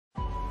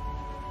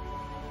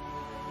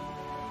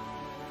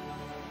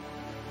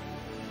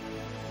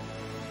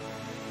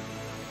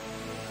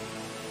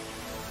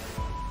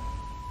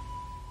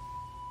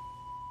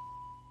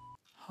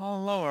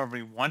Hello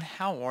everyone,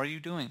 how are you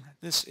doing?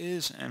 This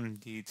is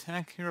MD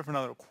Tech here with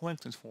another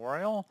quick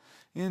tutorial.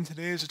 In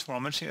today's tutorial,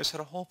 I'm going to show you guys how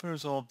to hopefully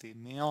resolve the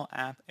mail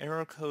app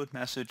error code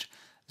message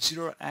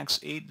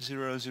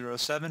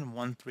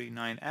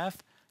 0x8007139f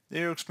that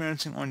you're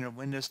experiencing on your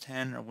Windows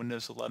 10 or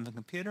Windows 11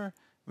 computer.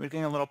 We're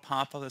getting a little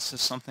pop-up that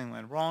says something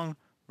went wrong.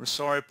 We're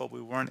sorry, but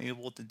we weren't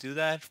able to do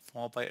that,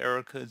 followed by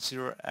error code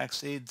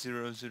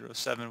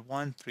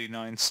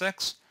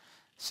 0x800713996.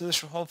 So this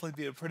should hopefully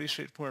be a pretty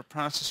straightforward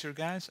process here,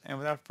 guys, and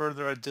without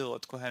further ado,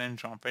 let's go ahead and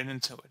jump right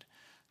into it.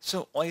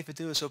 So all you have to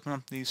do is open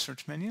up the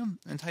search menu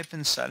and type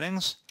in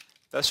settings.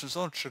 Best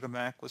result should come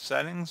back with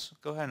settings.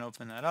 Go ahead and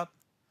open that up.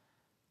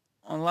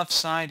 On the left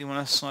side, you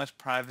want to select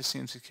privacy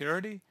and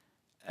security,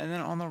 and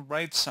then on the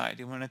right side,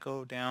 you want to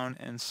go down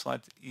and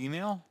select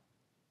email.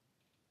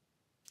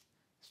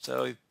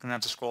 So you're going to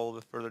have to scroll a little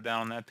bit further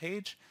down on that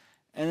page.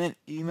 And then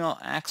email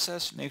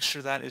access, make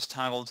sure that is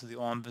toggled to the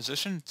on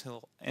position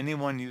till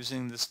anyone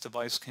using this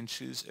device can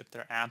choose if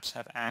their apps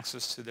have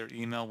access to their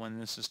email when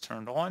this is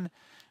turned on,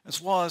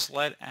 as well as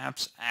let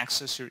apps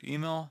access your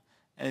email.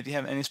 And if you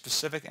have any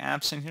specific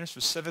apps in here,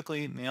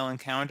 specifically mail and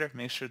calendar,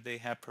 make sure they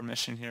have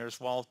permission here as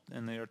well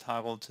and they are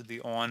toggled to the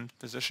on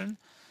position.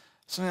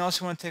 Something else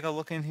you want to take a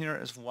look in here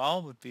as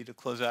well would be to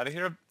close out of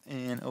here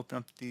and open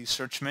up the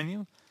search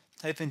menu.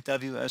 Type in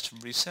WS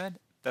Reset.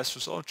 Best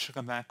result should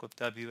come back with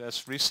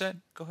WS Reset.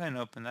 Go ahead and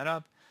open that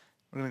up.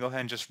 We're going to go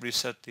ahead and just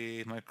reset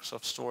the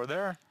Microsoft Store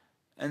there.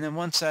 And then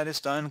once that is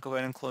done, go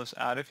ahead and close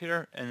out of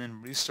here and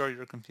then restart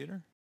your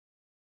computer.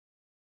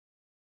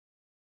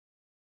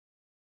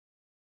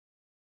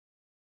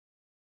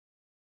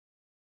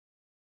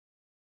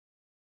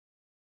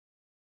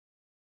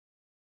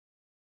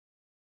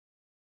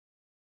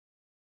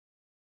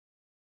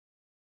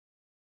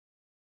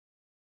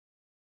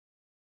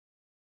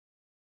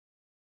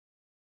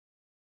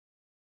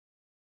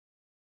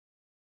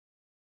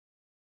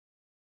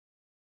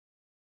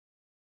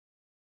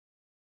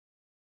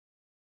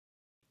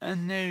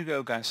 And there you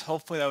go, guys.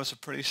 Hopefully that was a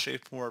pretty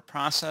straightforward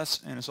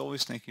process. And as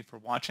always, thank you for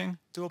watching.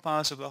 Do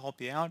apologize if it helped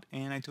you out.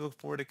 And I do look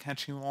forward to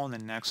catching you all in the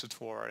next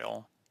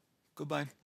tutorial. Goodbye.